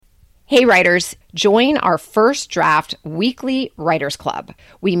Hey writers, join our First Draft weekly writers club.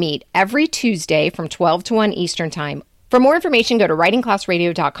 We meet every Tuesday from 12 to 1 Eastern Time. For more information, go to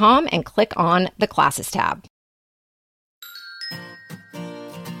writingclassradio.com and click on the Classes tab.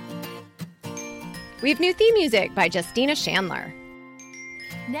 We have new theme music by Justina Chandler.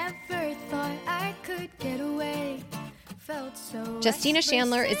 Never thought I could get away. Felt so Justina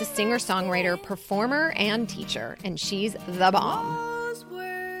Chandler is a singer-songwriter, performer, and teacher, and she's the bomb. Walls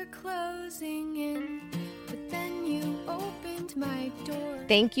were closing in, but then you opened my door.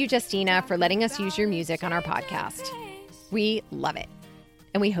 Thank you, Justina, for letting us use your music on our podcast. We love it,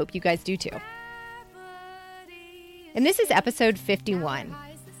 and we hope you guys do too. And this is episode 51.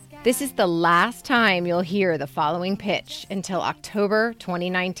 This is the last time you'll hear the following pitch until October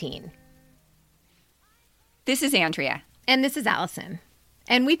 2019. This is Andrea. And this is Allison.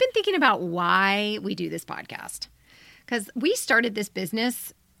 And we've been thinking about why we do this podcast. Because we started this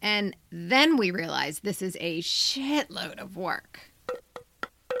business, and then we realized this is a shitload of work.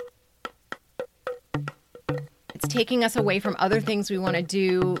 It's taking us away from other things we want to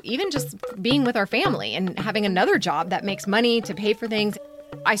do, even just being with our family and having another job that makes money to pay for things.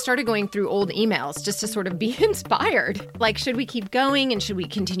 I started going through old emails just to sort of be inspired. Like, should we keep going and should we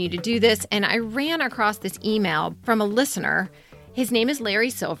continue to do this? And I ran across this email from a listener. His name is Larry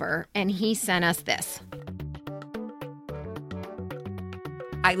Silver, and he sent us this.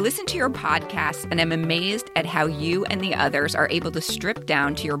 I listen to your podcast and am amazed at how you and the others are able to strip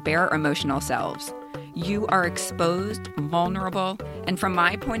down to your bare emotional selves. You are exposed, vulnerable, and from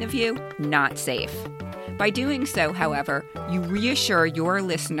my point of view, not safe. By doing so, however, you reassure your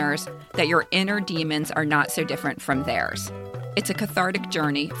listeners that your inner demons are not so different from theirs. It's a cathartic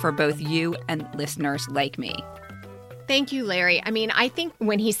journey for both you and listeners like me. Thank you, Larry. I mean, I think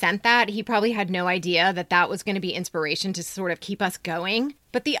when he sent that, he probably had no idea that that was going to be inspiration to sort of keep us going.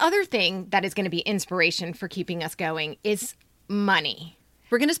 But the other thing that is going to be inspiration for keeping us going is money.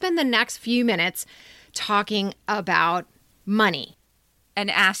 We're going to spend the next few minutes talking about money. And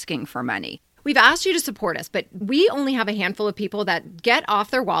asking for money. We've asked you to support us, but we only have a handful of people that get off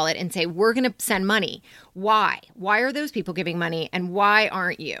their wallet and say, we're going to send money. Why? Why are those people giving money, and why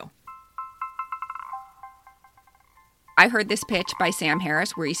aren't you? I heard this pitch by Sam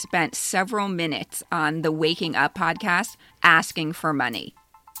Harris where he spent several minutes on the Waking Up podcast asking for money.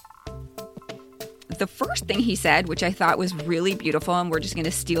 The first thing he said, which I thought was really beautiful, and we're just going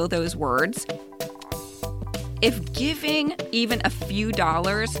to steal those words. If giving even a few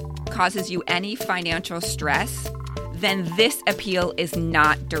dollars causes you any financial stress, then this appeal is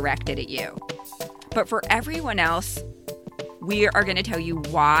not directed at you. But for everyone else, we are going to tell you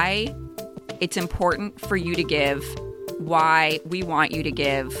why it's important for you to give, why we want you to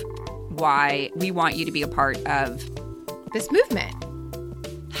give, why we want you to be a part of this movement.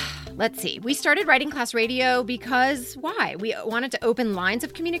 Let's see. We started Writing Class Radio because why? We wanted to open lines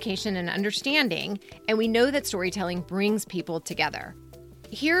of communication and understanding, and we know that storytelling brings people together.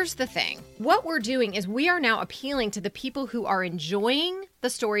 Here's the thing. What we're doing is we are now appealing to the people who are enjoying the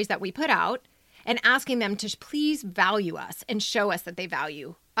stories that we put out and asking them to please value us and show us that they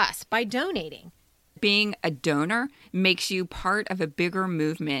value us by donating. Being a donor makes you part of a bigger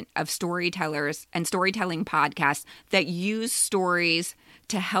movement of storytellers and storytelling podcasts that use stories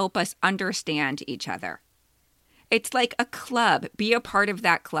to help us understand each other. It's like a club. Be a part of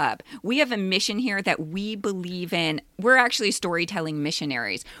that club. We have a mission here that we believe in. We're actually storytelling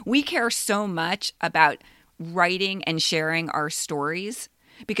missionaries. We care so much about writing and sharing our stories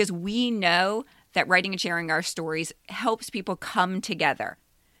because we know that writing and sharing our stories helps people come together.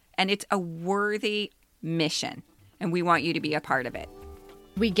 And it's a worthy mission, and we want you to be a part of it.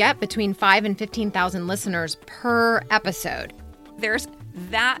 We get between 5,000 and 15,000 listeners per episode. There's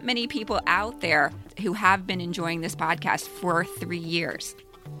that many people out there who have been enjoying this podcast for 3 years.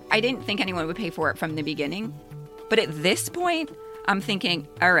 I didn't think anyone would pay for it from the beginning, but at this point, I'm thinking,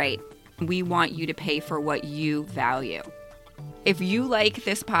 all right, we want you to pay for what you value. If you like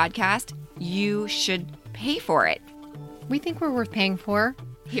this podcast, you should pay for it. We think we're worth paying for.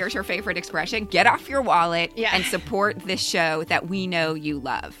 Here's your favorite expression. Get off your wallet and support this show that we know you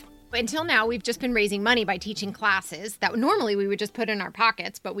love. Until now, we've just been raising money by teaching classes that normally we would just put in our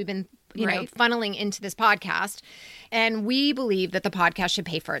pockets, but we've been you know, funneling into this podcast. And we believe that the podcast should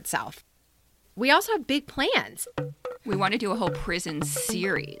pay for itself. We also have big plans. We want to do a whole prison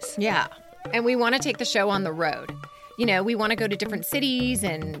series. Yeah. And we want to take the show on the road. You know, we want to go to different cities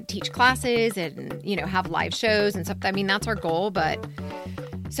and teach classes and, you know, have live shows and stuff. I mean, that's our goal, but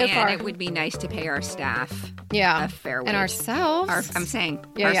so far it would be nice to pay our staff a fair wage. And ourselves. I'm saying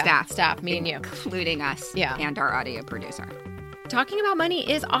our staff. Staff, me and you. Including us and our audio producer. talking about money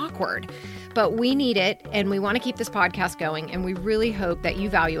is awkward, but we need it and we want to keep this podcast going. And we really hope that you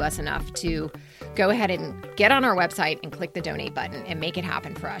value us enough to go ahead and get on our website and click the donate button and make it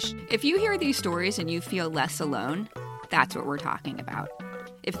happen for us. If you hear these stories and you feel less alone, that's what we're talking about.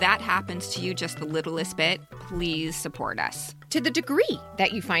 If that happens to you just the littlest bit, please support us. To the degree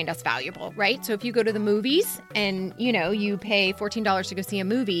that you find us valuable, right? So if you go to the movies and, you pay $14 to go see a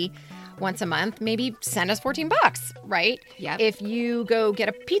movie once a month, maybe send us $14, right? Yep. If you go get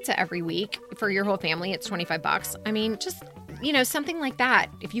a pizza every week for your whole family, it's $25. I mean, just, something like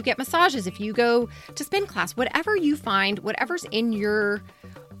that. If you get massages, if you go to spin class, whatever you find, whatever's in your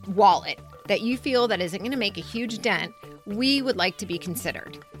wallet that you feel that isn't going to make a huge dent, we would like to be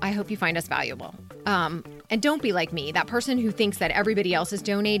considered. I hope you find us valuable. And don't be like me, that person who thinks that everybody else is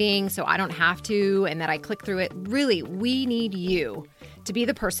donating, so I don't have to, and that I click through it. Really, we need you to be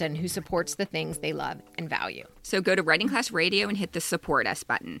the person who supports the things they love and value. So go to Writing Class Radio and hit the Support Us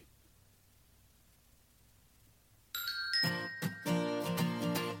button.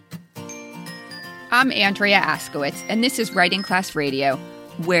 I'm Andrea Askowitz, and this is Writing Class Radio,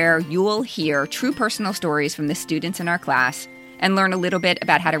 where you'll hear true personal stories from the students in our class and learn a little bit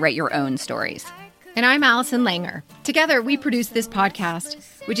about how to write your own stories. And I'm Allison Langer. Together, we produce this podcast,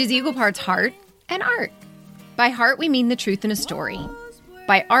 which is equal parts heart and art. By heart, we mean the truth in a story.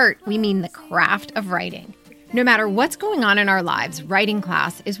 By art, we mean the craft of writing. No matter what's going on in our lives, writing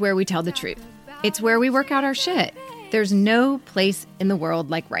class is where we tell the truth. It's where we work out our shit. There's no place in the world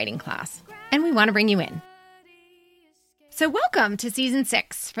like writing class, and we want to bring you in. So welcome to Season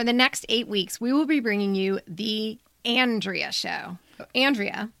 6. For the next 8 weeks, we will be bringing you the Andrea Show.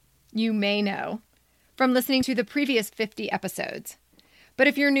 Andrea, you may know from listening to the previous 50 episodes. But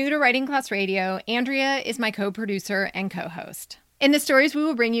if you're new to Writing Class Radio, Andrea is my co-producer and co-host. In the stories we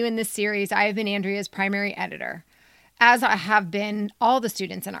will bring you in this series, I have been Andrea's primary editor, as I have been all the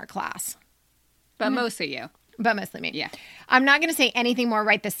students in our class. But mostly you. But mostly me. Yeah. I'm not going to say anything more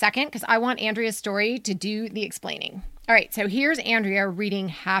right this second because I want Andrea's story to do the explaining. All right, so here's Andrea reading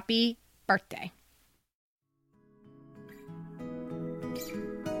Happy Birthday.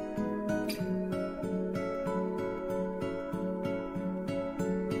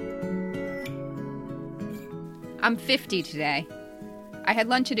 I'm 50 today. I had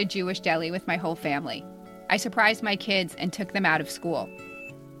lunch at a Jewish deli with my whole family. I surprised my kids and took them out of school.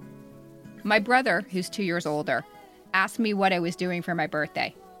 My brother, who's 2 years older, asked me what I was doing for my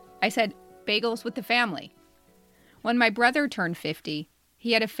birthday. I said, bagels with the family. When my brother turned 50,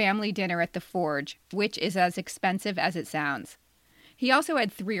 he had a family dinner at the Forge, which is as expensive as it sounds. He also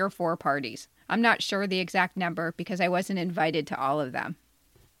had 3 or 4 parties. I'm not sure the exact number because I wasn't invited to all of them.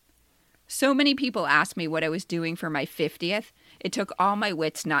 So many people asked me what I was doing for my 50th, it took all my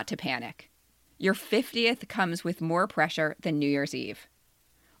wits not to panic. Your 50th comes with more pressure than New Year's Eve.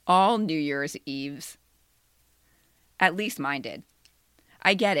 All New Year's Eves. At least mine did.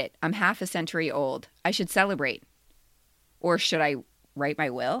 I get it. I'm half a century old. I should celebrate. Or should I write my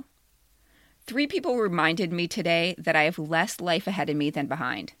will? 3 people reminded me today that I have less life ahead of me than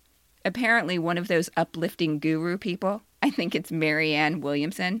behind. Apparently, one of those uplifting guru people, I think it's Marianne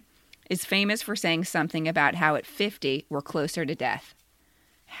Williamson, is famous for saying something about how at 50 we're closer to death.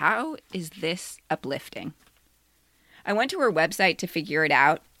 How is this uplifting? I went to her website to figure it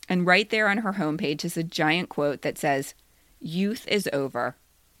out, and right there on her homepage is a giant quote that says, "Youth is over.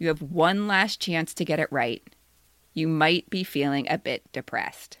 You have one last chance to get it right. You might be feeling a bit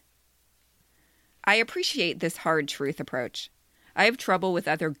depressed." I appreciate this hard truth approach. I have trouble with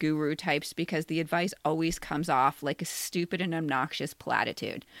other guru types because the advice always comes off like a stupid and obnoxious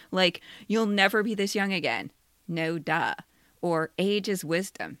platitude. Like, you'll never be this young again. No, duh. Or, age is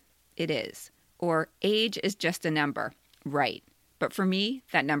wisdom. It is. Or, age is just a number. Right. But for me,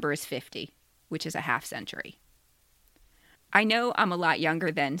 that number is 50, which is a half century. I know I'm a lot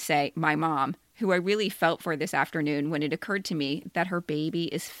younger than, say, my mom, who I really felt for this afternoon when it occurred to me that her baby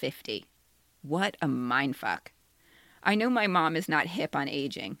is 50. What a mindfuck. I know my mom is not hip on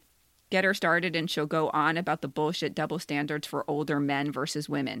aging. Get her started and she'll go on about the bullshit double standards for older men versus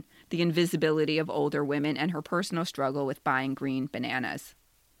women, the invisibility of older women, and her personal struggle with buying green bananas.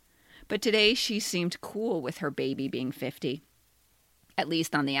 But today she seemed cool with her baby being 50. At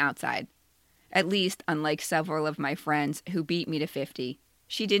least on the outside. At least, unlike several of my friends who beat me to 50,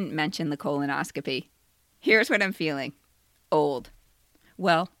 she didn't mention the colonoscopy. Here's what I'm feeling. Old.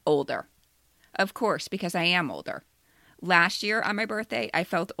 Well, older. Of course, because I am older. Last year on my birthday, I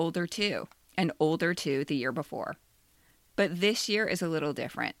felt older too, and older too the year before. But this year is a little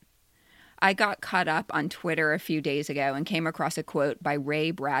different. I got caught up on Twitter a few days ago and came across a quote by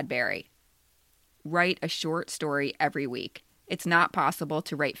Ray Bradbury. Write a short story every week. It's not possible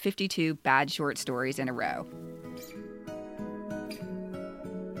to write 52 bad short stories in a row.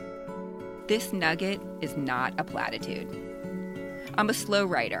 This nugget is not a platitude. I'm a slow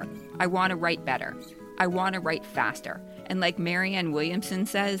writer. I want to write better. I want to write faster. And like Marianne Williamson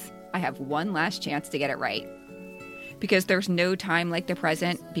says, I have one last chance to get it right. Because there's no time like the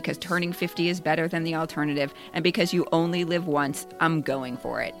present, because turning 50 is better than the alternative, and because you only live once, I'm going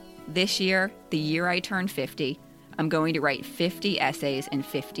for it. This year, the year I turn 50, I'm going to write 50 essays in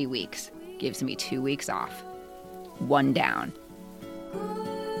 50 weeks. Gives me 2 weeks off. One down.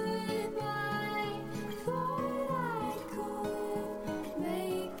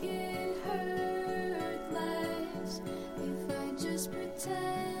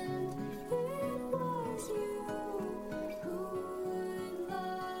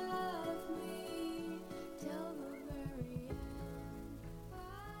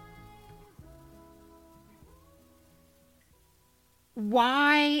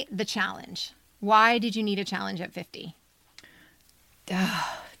 Why the challenge? Why did you need a challenge at 50?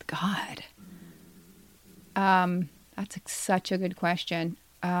 Oh, God. That's such a good question.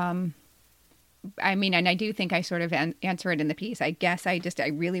 I mean, and I do think I sort of answer it in the piece. I guess I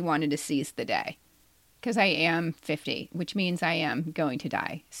really wanted to seize the day because I am 50, which means I am going to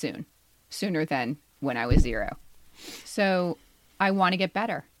die soon, sooner than when I was 0. So I want to get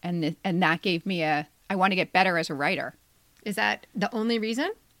better. And that gave me I want to get better as a writer. Is that the only reason?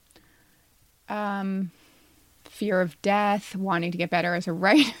 Fear of death, wanting to get better as a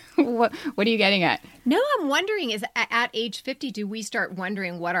writer. What are you getting at? No, I'm wondering, is at age 50, do we start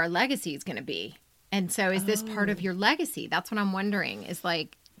wondering what our legacy is going to be? And so is this part of your legacy? That's what I'm wondering is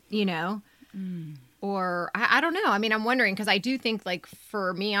like, or I don't know. I mean, I'm wondering because I do think like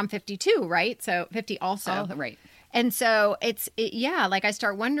for me, I'm 52, right? So 50 also. Oh, right. And so like I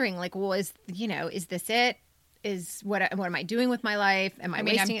start wondering like, well, is this it? Is what am I doing with my life? Am I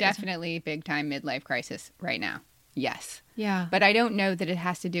wasting it? I'm definitely big time midlife crisis right now. Yes. Yeah. But I don't know that it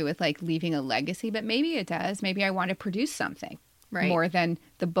has to do with like leaving a legacy, but maybe it does. Maybe I want to produce something more than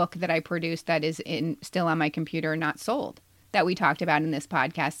the book that I produced that is still on my computer, not sold, that we talked about in this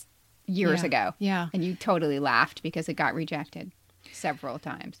podcast years ago. Yeah. And you totally laughed because it got rejected several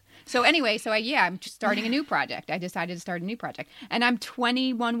times. So anyway, I'm just starting a new project. I decided to start a new project and I'm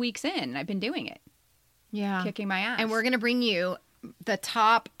 21 weeks in and I've been doing it. Yeah. Kicking my ass. And we're going to bring you the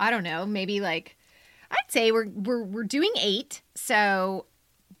top, I don't know, maybe like, I'd say we're doing 8. So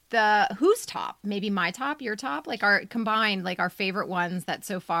who's top? Maybe my top, your top, like our combined, like our favorite ones that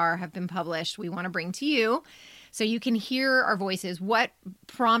so far have been published, we want to bring to you so you can hear our voices. What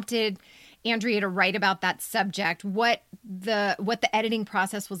prompted Andrea to write about that subject, what the editing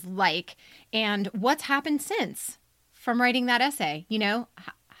process was like, and what's happened since from writing that essay,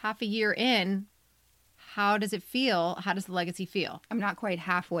 half a year in. How does it feel? How does the legacy feel? I'm not quite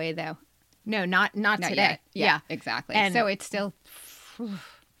halfway, though. No, not today. Yet. Yeah, exactly. And so it's still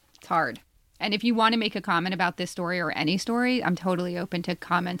it's hard. And if you want to make a comment about this story or any story, I'm totally open to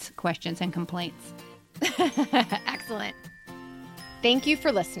comments, questions, and complaints. Excellent. Thank you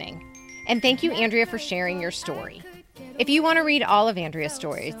for listening. And thank you, Andrea, for sharing your story. If you want to read all of Andrea's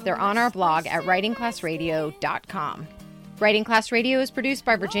stories, they're on our blog at writingclassradio.com. Writing Class Radio is produced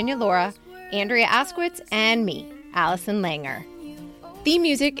by Virginia Laura, Andrea Askowitz, and me, Allison Langer. Theme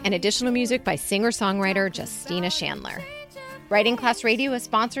music and additional music by singer-songwriter Justina Chandler. Writing Class Radio is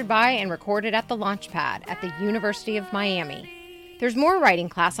sponsored by and recorded at the Launchpad at the University of Miami. There's more writing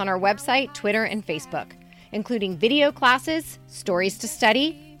class on our website, Twitter, and Facebook, including video classes, stories to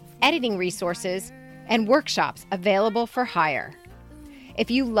study, editing resources, and workshops available for hire. If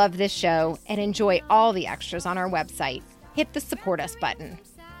you love this show and enjoy all the extras on our website, hit the Support Us button.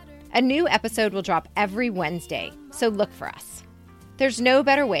 A new episode will drop every Wednesday, so look for us. There's no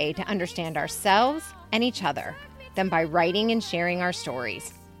better way to understand ourselves and each other than by writing and sharing our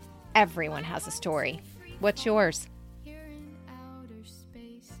stories. Everyone has a story. What's yours?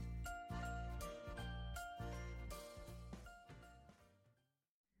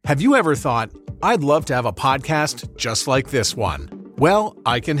 Have you ever thought, I'd love to have a podcast just like this one? Well,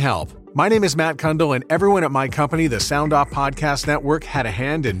 I can help. My name is Matt Kundle, and everyone at my company, the Sound Off Podcast Network, had a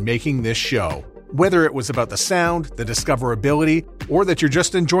hand in making this show. Whether it was about the sound, the discoverability, or that you're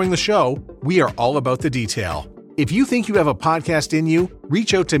just enjoying the show, we are all about the detail. If you think you have a podcast in you,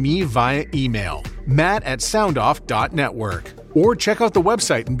 reach out to me via email, matt@soundoff.network, or check out the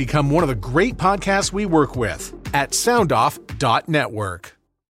website and become one of the great podcasts we work with at soundoff.network.